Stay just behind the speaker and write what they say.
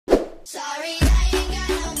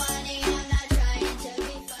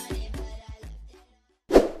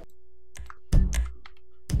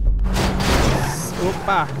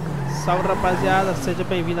Opa! Salve, rapaziada, seja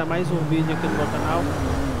bem-vindo a mais um vídeo aqui no meu canal.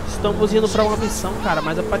 Estamos indo pra uma missão, cara,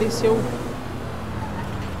 mas apareceu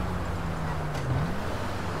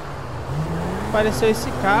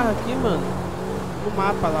esse carro aqui, mano, no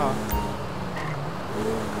mapa lá, ó.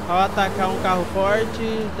 Ao atacar um carro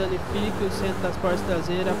forte, danifique o centro das portas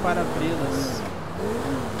traseiras para abri-las.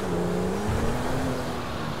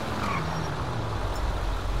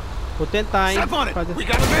 Vou tentar, hein?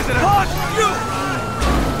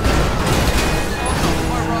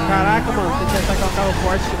 Caraca, mano, tentei atacar um carro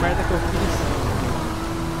forte, que merda que eu fiz.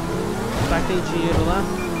 Será que tem dinheiro lá?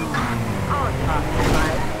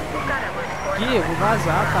 Aqui, eu vou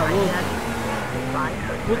vazar, tá louco?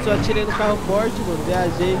 Putz, eu atirei no carro forte, mano,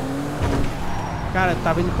 viajei. Cara, eu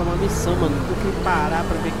tava indo pra uma missão, mano, eu fui parar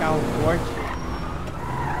pra ver carro forte.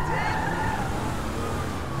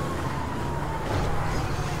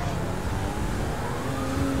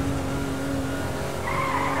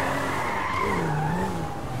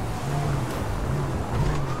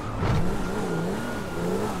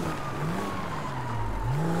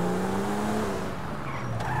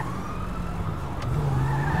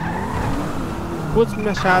 Putz, me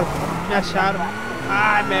acharam.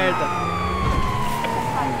 Ai, merda.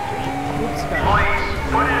 Putz, cara.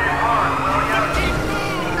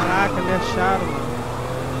 Caraca, me acharam, mano.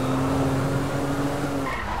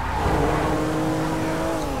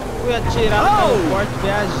 Fui atirar no carro forte,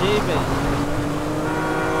 viajei, velho.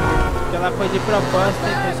 Porque ela foi de propósito,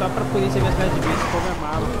 hein? Foi só pra polícia vir atrás de mim, esse povo é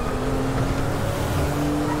malo.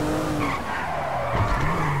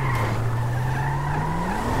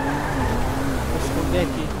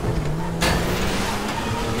 Aqui.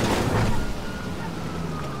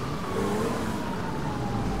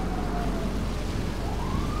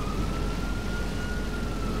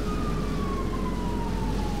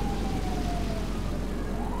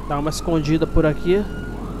 Dá uma escondida por aqui.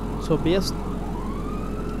 Sou besta.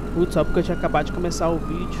 Putz, só porque eu tinha acabado de começar o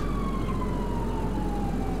vídeo.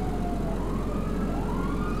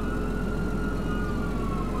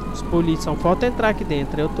 Os polícias só falta entrar aqui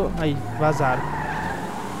dentro. Eu tô. Aí, vazaram.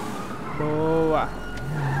 Boa.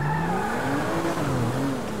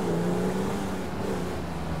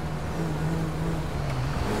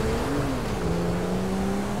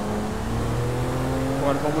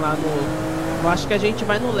 Agora vamos lá no... Eu acho que a gente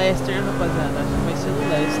vai no Lester, rapaziada. Acho que vai ser no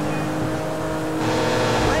Lester.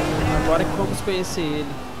 Agora que vamos conhecer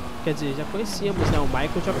ele. Quer dizer, já conhecíamos, né? O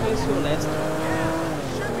Michael já conhecia o Lester.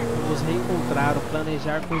 Vamos reencontrar,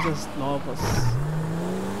 planejar coisas novas.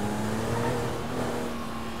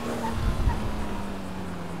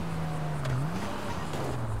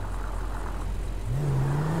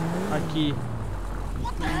 Aqui.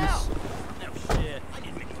 Isso.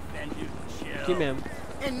 Aqui mesmo.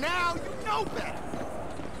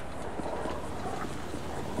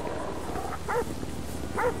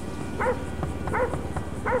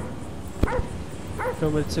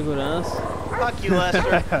 Câmera de segurança. Fuck you,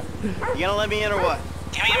 Lester. You gonna let me in or what?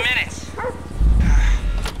 Give me a minute.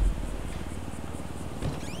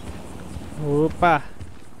 Opa.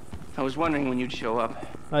 I was wondering when you'd show up.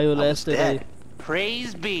 Aí o Lester aí.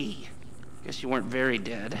 Praise be. Guess you weren't very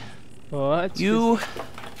dead. What? You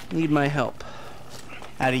need my help.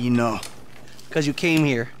 How do you know? Because you came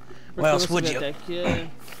here. Why else would you?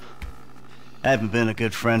 I haven't been a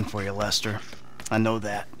good friend for you, Lester. I know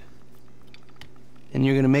that. And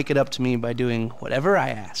you're gonna make it up to me by doing whatever I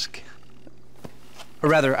ask. Or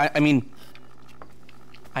rather, I mean,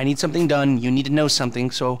 I need something done, you need to know something,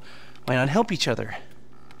 so why not help each other?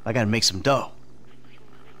 I gotta make some dough.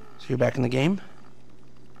 So you're back in the game?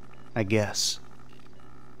 I guess.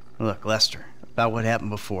 Look, Lester, about what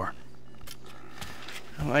happened before.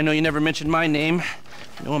 Oh, I know you never mentioned my name.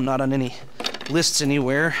 I know I'm not on any lists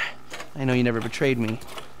anywhere. I know you never betrayed me.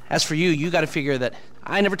 As for you, you gotta figure that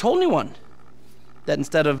I never told anyone. That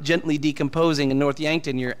instead of gently decomposing in North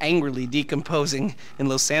Yankton, you're angrily decomposing in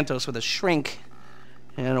Los Santos with a shrink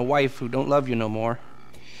and a wife who don't love you no more.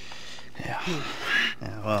 Yeah,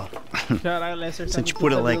 well, since you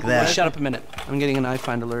put it like that... Shut up a minute. I'm getting an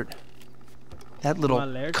iFind alert. That little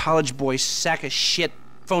college boy sack of shit,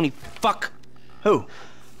 phony fuck. Who?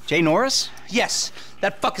 Jay Norris? Yes,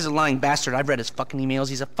 that fuck is a lying bastard. I've read his fucking emails.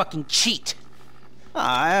 He's a fucking cheat.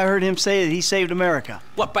 I heard him say that he saved America.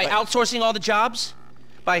 What, by outsourcing all the jobs?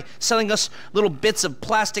 By selling us little bits of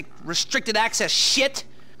plastic restricted access shit?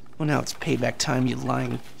 Well, now it's payback time, you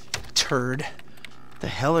lying turd. The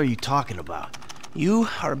hell are you talking about? You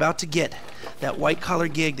are about to get that white-collar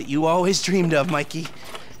gig that you always dreamed of, Mikey.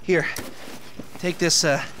 Here, take this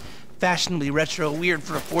fashionably retro weird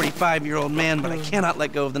for a 45-year-old man, but I cannot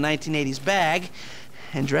let go of the 1980s bag,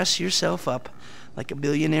 and dress yourself up like a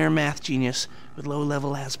billionaire math genius with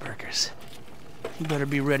low-level Asperger's. You better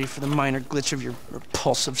be ready for the minor glitch of your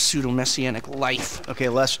repulsive pseudo-messianic life. Okay,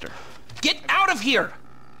 Lester. Get out of here!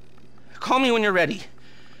 Call me when you're ready.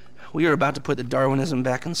 We are about to put the Darwinism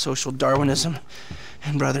back in social Darwinism,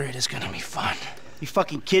 and brother, it is gonna be fun. You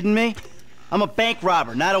fucking kidding me? I'm a bank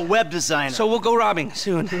robber, not a web designer. So we'll go robbing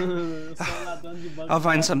soon. I'll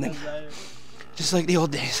find something. Just like the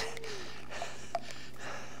old days.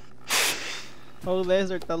 O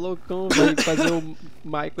Lester tá loucão, velho, fazer o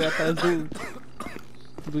Michael ir atrás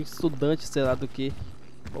do estudante, sei lá do que.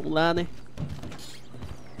 Vamos lá, né?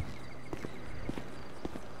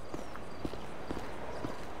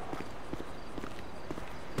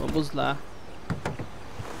 Vamos lá.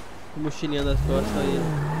 Mochilinha das costas aí.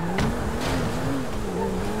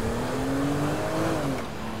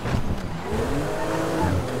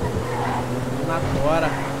 Vamos lá fora.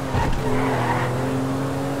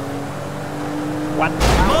 What?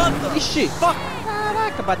 Ixi!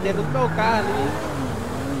 Caraca, bateram no meu carro ali.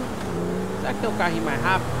 Será que tem um carrinho mais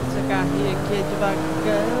rápido? Esse carrinho aqui é devagar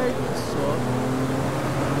só.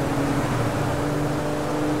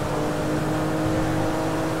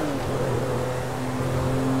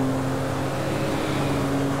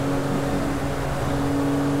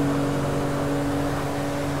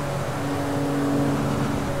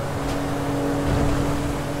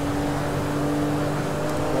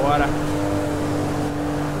 Bora.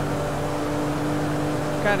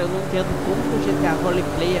 Cara, eu não entendo como o GTA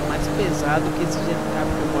Roleplay é mais pesado que esse GTA,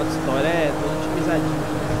 porque o modo história é todo otimizadinho.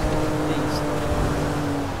 É isso.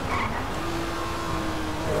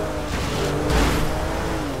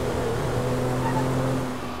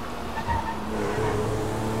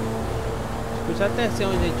 Eu já até sei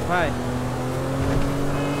onde a gente vai.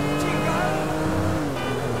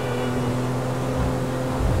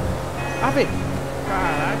 Ah, velho!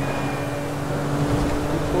 Caraca!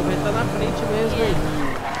 O povo tá na frente mesmo, velho.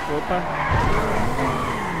 Opa!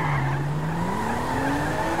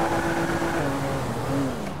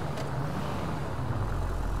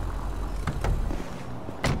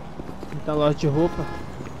 Tá loja de roupa.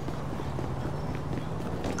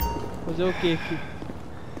 Fazer o que aqui?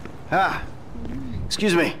 Ah,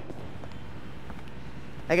 excuse me.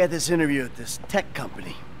 I got this interview at this tech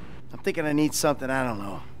company. I'm thinking I need something, I don't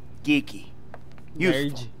know, geeky.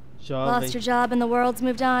 Nerd, jovem. Lost your job and the world's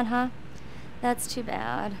moved on, huh? That's too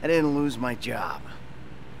bad. I didn't lose my job.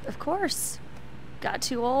 Of course. Got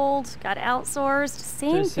too old, got outsourced.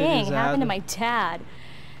 Same thing happened to my dad.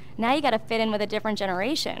 Now you gotta fit in with a different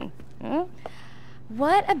generation. Hmm?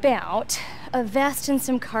 What about a vest and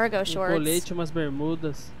some cargo shorts? Colete, umas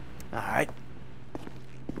bermudas. All right.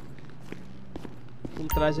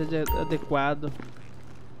 Traje adequado.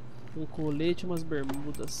 Colete, umas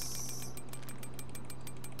bermudas.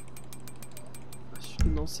 Acho que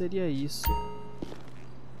não seria isso.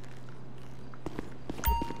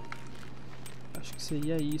 Acho que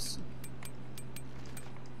seria isso.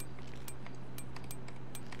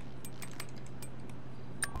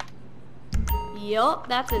 Yup,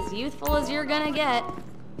 that's as youthful as you're gonna get.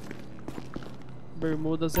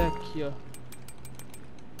 Bermudas é aqui, ó.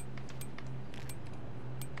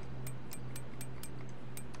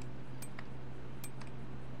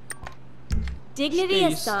 Dignity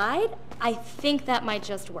aside, I think that might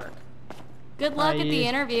just work. Good luck at the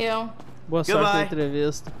interview. Boa sorte na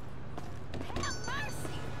entrevista.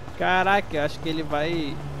 Caraca, eu acho que ele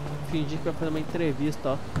vai fingir que vai fazer uma entrevista,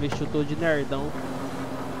 ó. Vestiu todo de nerdão.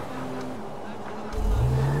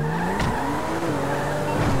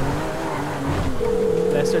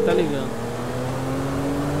 Lester tá ligando.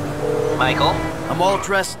 Michael? I'm all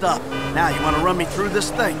dressed up. Now, you want to run me through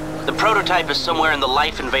this thing? The prototype is somewhere in the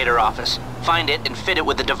Life Invader office. Find it and fit it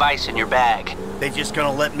with the device in your bag. They just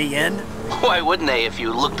gonna let me in? Why wouldn't they if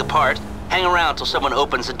you look the part? Hang around till someone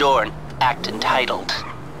opens the door and act entitled.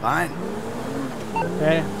 Fine.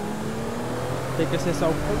 É. Tem que acessar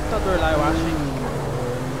o computador lá, eu acho, hein?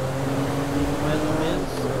 Mais ou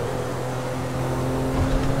menos.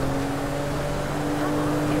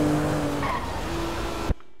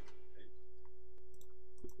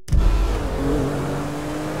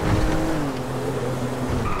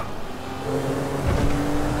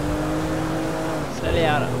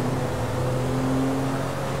 Acelera.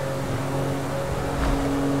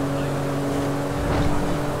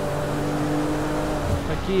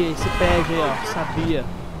 Aqui, esse prédio aí, ó, sabia.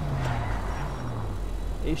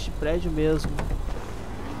 Este prédio mesmo.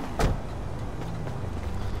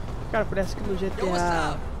 Cara, parece que no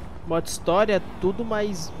GTA modo história é tudo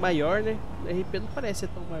mais maior, né? No RP não parece ser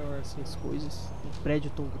tão maior assim as coisas. Um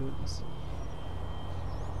prédio tão grande assim.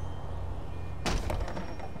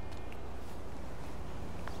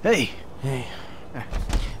 Hey. Hey.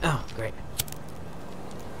 Oh, great.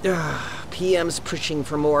 PM's pushing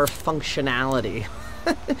for more functionality.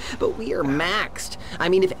 But we are maxed. I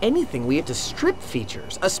mean, if anything, we have to strip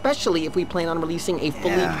features, especially if we plan on releasing a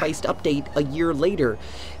fully priced update a year later.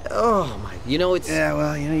 Oh my, you know, it's... Yeah,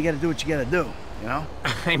 well, you know, you gotta do what you gotta do, you know?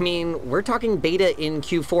 I mean, we're talking beta in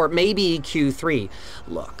Q4, maybe Q3.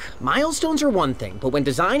 Look, milestones are one thing, but when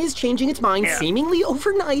design is changing its mind seemingly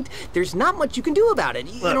overnight, there's not much you can do about it.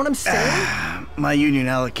 You know what I'm saying? My union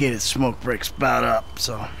allocated smoke breaks about up,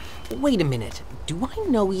 so... Wait a minute. Do I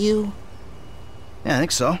know you? Yeah, I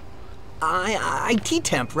think so. IT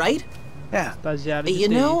temp, right? Yeah. You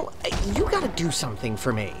know, you gotta do something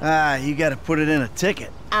for me. You gotta put it in a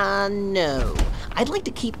ticket. No. I'd like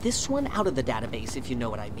to keep this one out of the database, if you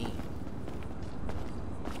know what I mean.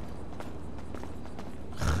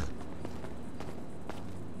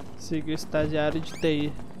 Siga estagiário de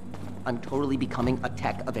TI. I'm totally becoming a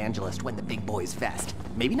tech evangelist when the big boys fest.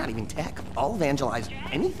 Maybe not even tech. I'll evangelize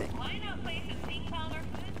anything.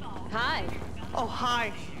 Hi. Oh,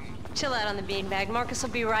 hi. Chill out on the beanbag. Marcus will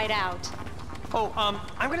be right out. Oh,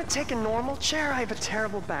 I'm gonna take a normal chair. I have a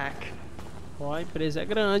terrible back. Ó, a empresa é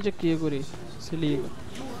grande aqui, guri. Se liga.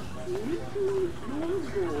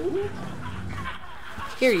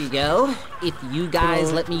 Here you go. If you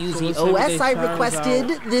guys let me use the OS I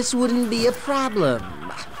requested, this wouldn't be a problem.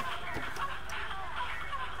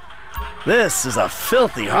 This is a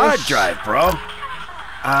filthy hard drive, bro.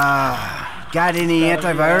 Got any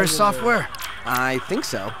antivirus software? I think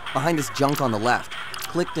so. Behind this junk on the left.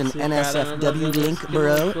 Clicked an NSFW link,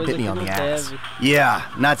 bro. Bit me on the ass. Yeah,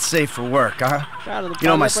 not safe for work, huh? You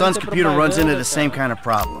know, my son's computer runs into the same kind of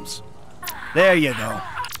problems. There you go.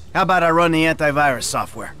 How about I run the antivirus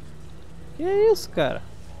software? Que isso, cara?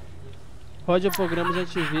 Rode o programa de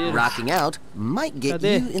antivírus. Rocking out might get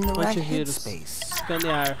Cadê you in the o right antivírus? headspace.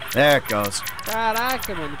 Escanear. There it goes.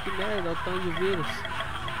 Caraca, mano, que merda, olha o tanto de vírus.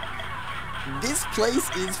 This place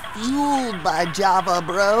is fueled by Java,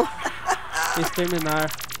 bro. Exterminar.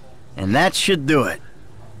 And that should do it.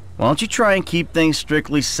 Why don't you try and keep things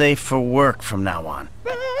strictly safe for work from now on?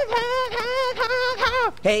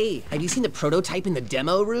 Hey, have you seen the prototype in the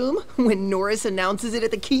demo room? When Norris announces it at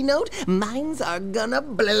the keynote, minds are gonna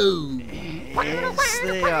blow. Yes,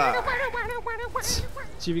 they are.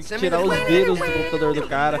 Tive que tirar os vírus do computador do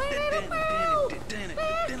cara.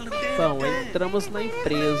 Então, entramos na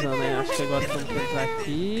empresa, né? Acho que agora estamos entrar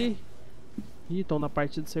aqui. Ih, estão na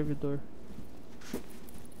parte do servidor.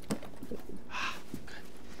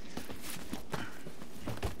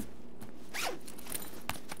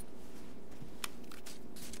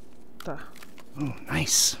 Tá. Oh,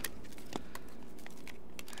 nice.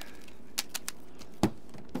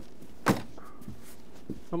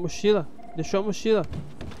 A mochila. Deixou a mochila.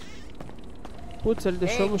 Putz, ele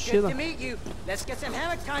deixou a mochila.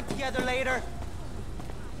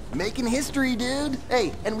 Making history, dude.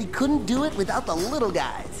 Hey, and we couldn't do it without the little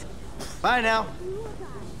guys. Bye now.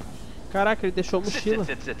 Caraca, ele deixou a mochila.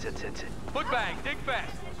 Foot bang, dig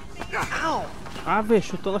fast. Ow! Ah, velho,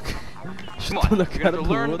 chutou na cara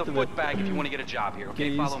do outro, velho. Que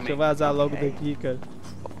isso, deixa eu vazar logo daqui, cara.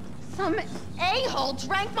 Some a-hole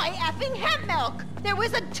drank my effing hemp milk! There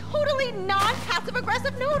was a totally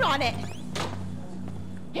non-passive-aggressive note on it!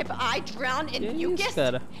 If I drown in mucus,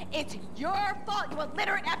 it's your fault, you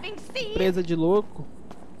illiterate effing seed! Presa de louco.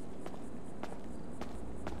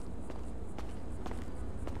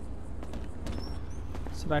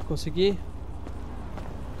 Será que consegui?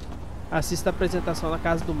 Assista a apresentação na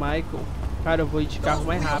casa do Michael. Cara, eu vou ir de carro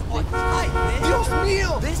mais rápido, hein?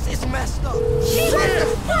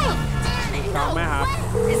 Carro mais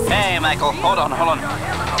rápido. Hey, Michael, hold on.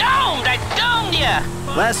 Domed! I domed ya!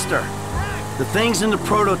 Lester, the thing's in the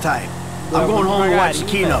prototype. I'm going home to watch the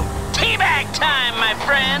keynote. Teabag time, my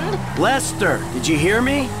friend! Lester, did you hear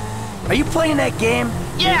me? Are you playing that game?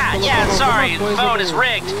 Yeah, sorry, the phone is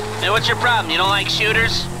rigged. Hey, what's your problem? You don't like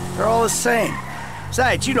shooters? They're all the same.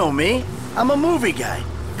 Besides, you know me. I'm a movie guy.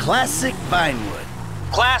 Classic Vinewood.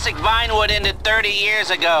 Classic Vinewood ended 30 years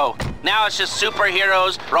ago. Now it's just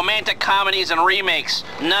superheroes, romantic comedies, and remakes,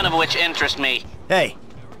 none of which interest me. Hey,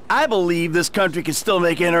 I believe this country can still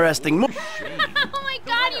make interesting movies. Oh my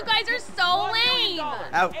god, you guys are so lame!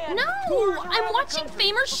 Out. No, I'm watching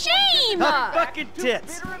Fame or Shame! Fucking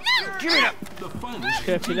tits! Give it up! Acho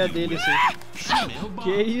que é a filha dele, assim.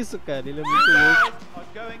 Que isso, cara? Ele é muito louco.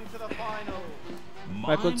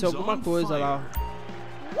 Vai acontecer alguma coisa lá, ó.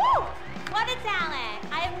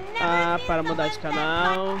 Ah, para mudar de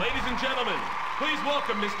canal.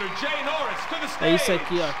 É isso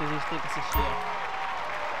aqui, ó, que a gente tem que assistir, ó.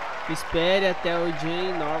 Espere até o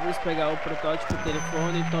Jane Norris pegar o protótipo do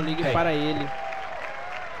telefone, então ligue para ele.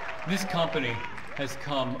 This company has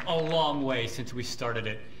come a long way since we started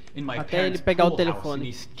it in my Até ele parents' pegar o pool house in telefone.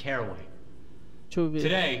 East Caraway. Deixa eu ver.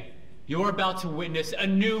 Today, you're about to witness a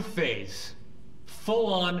new phase.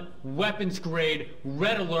 Full-on, weapons-grade,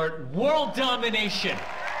 red alert, world domination.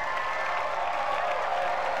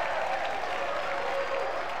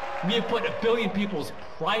 We have put 1 billion people's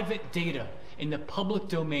private data in the public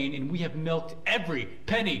domain, and we have milked every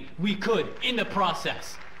penny we could in the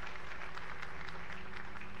process.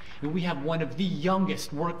 And we have one of the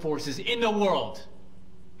youngest workforces in the world.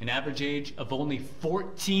 An average age of only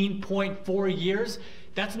 14.4 years.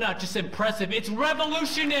 That's not just impressive, it's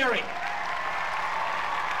revolutionary!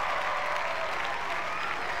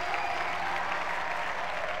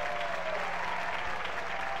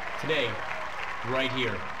 Today, right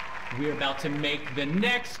here, we're about to make the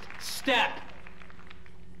next step.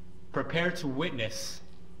 Prepare to witness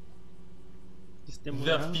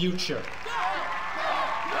the future.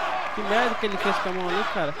 Que merda que ele fez com a mão ali,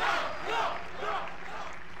 cara.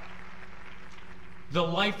 The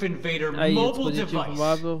Life Invader Aí, mobile dispositivo device.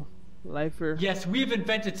 móvel, Lifer. Yes, we've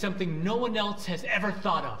invented something no one else has ever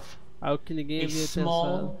thought of. Algo que ninguém A havia pensado.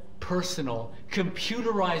 small, personal,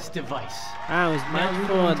 computerized device. Ah, o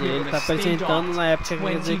smartphone. Ele tá apresentando na época,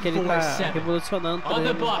 quer dizer que ele tá revolucionando On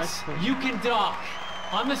the também o bus, smartphone. you can dock.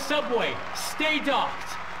 On the subway, stay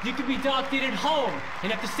docked. You can be docked in at home,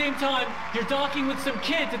 and at the same time, you're docking with some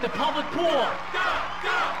kids at the public pool.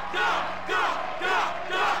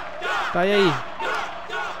 Tá aí.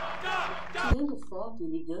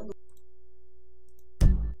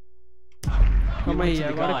 Calma aí,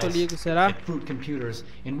 agora que eu ligo, será? Fruit Computers,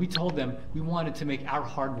 and we told them we wanted to make our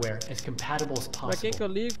hardware as compatible as Pra quem possible. que eu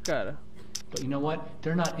ligo, cara? But you know what?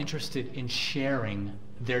 They're not interested in sharing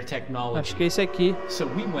their technology. Acho que é esse aqui. So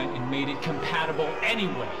we went and made it compatible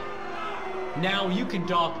anyway. Now you can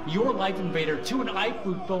dock your Life Invader to an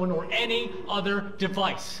iFruit phone or any other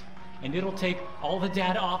device. And it'll take all the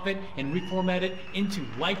data off it and reformat it into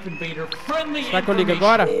Life Invader friendly Será que eu ligo information.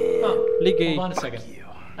 agora? Liguei. Hold on a second.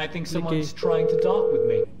 I think someone's trying to dock with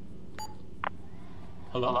me.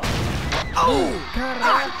 Hello? Oh!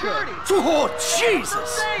 Caraca! Oh,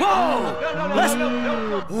 Jesus! Whoa! Let's...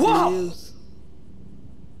 Whoa!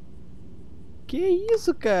 Que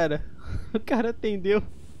isso, cara? O cara atendeu.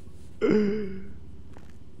 O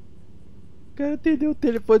cara atendeu o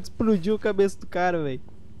telefone, explodiu a cabeça do cara, velho.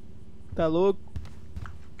 Tá louco?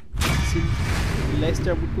 Esse Lester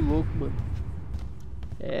é muito louco, mano.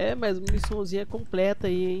 É, mas muniçãozinha completa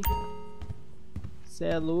aí, hein? Cê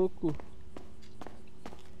é louco.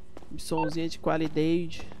 Missãozinha de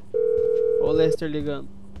qualidade. Ó o Lester ligando.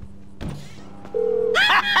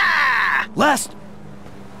 Lester!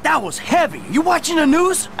 That was heavy. You watching the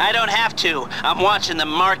news? I don't have to. I'm watching the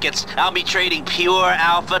markets. I'll be trading pure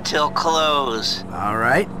alpha till close. All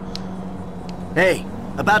right. Hey,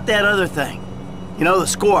 about that other thing. You know, the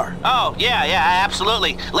score. Oh, yeah,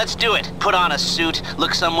 absolutely. Let's do it. Put on a suit,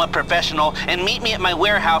 look somewhat professional, and meet me at my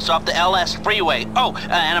warehouse off the LS freeway. Oh,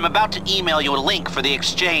 and I'm about to email you a link for the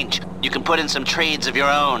exchange. You can put in some trades of your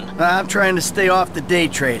own. I'm trying to stay off the day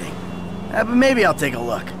trading. But maybe I'll take a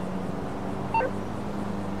look.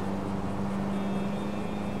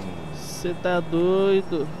 Você tá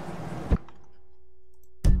doido?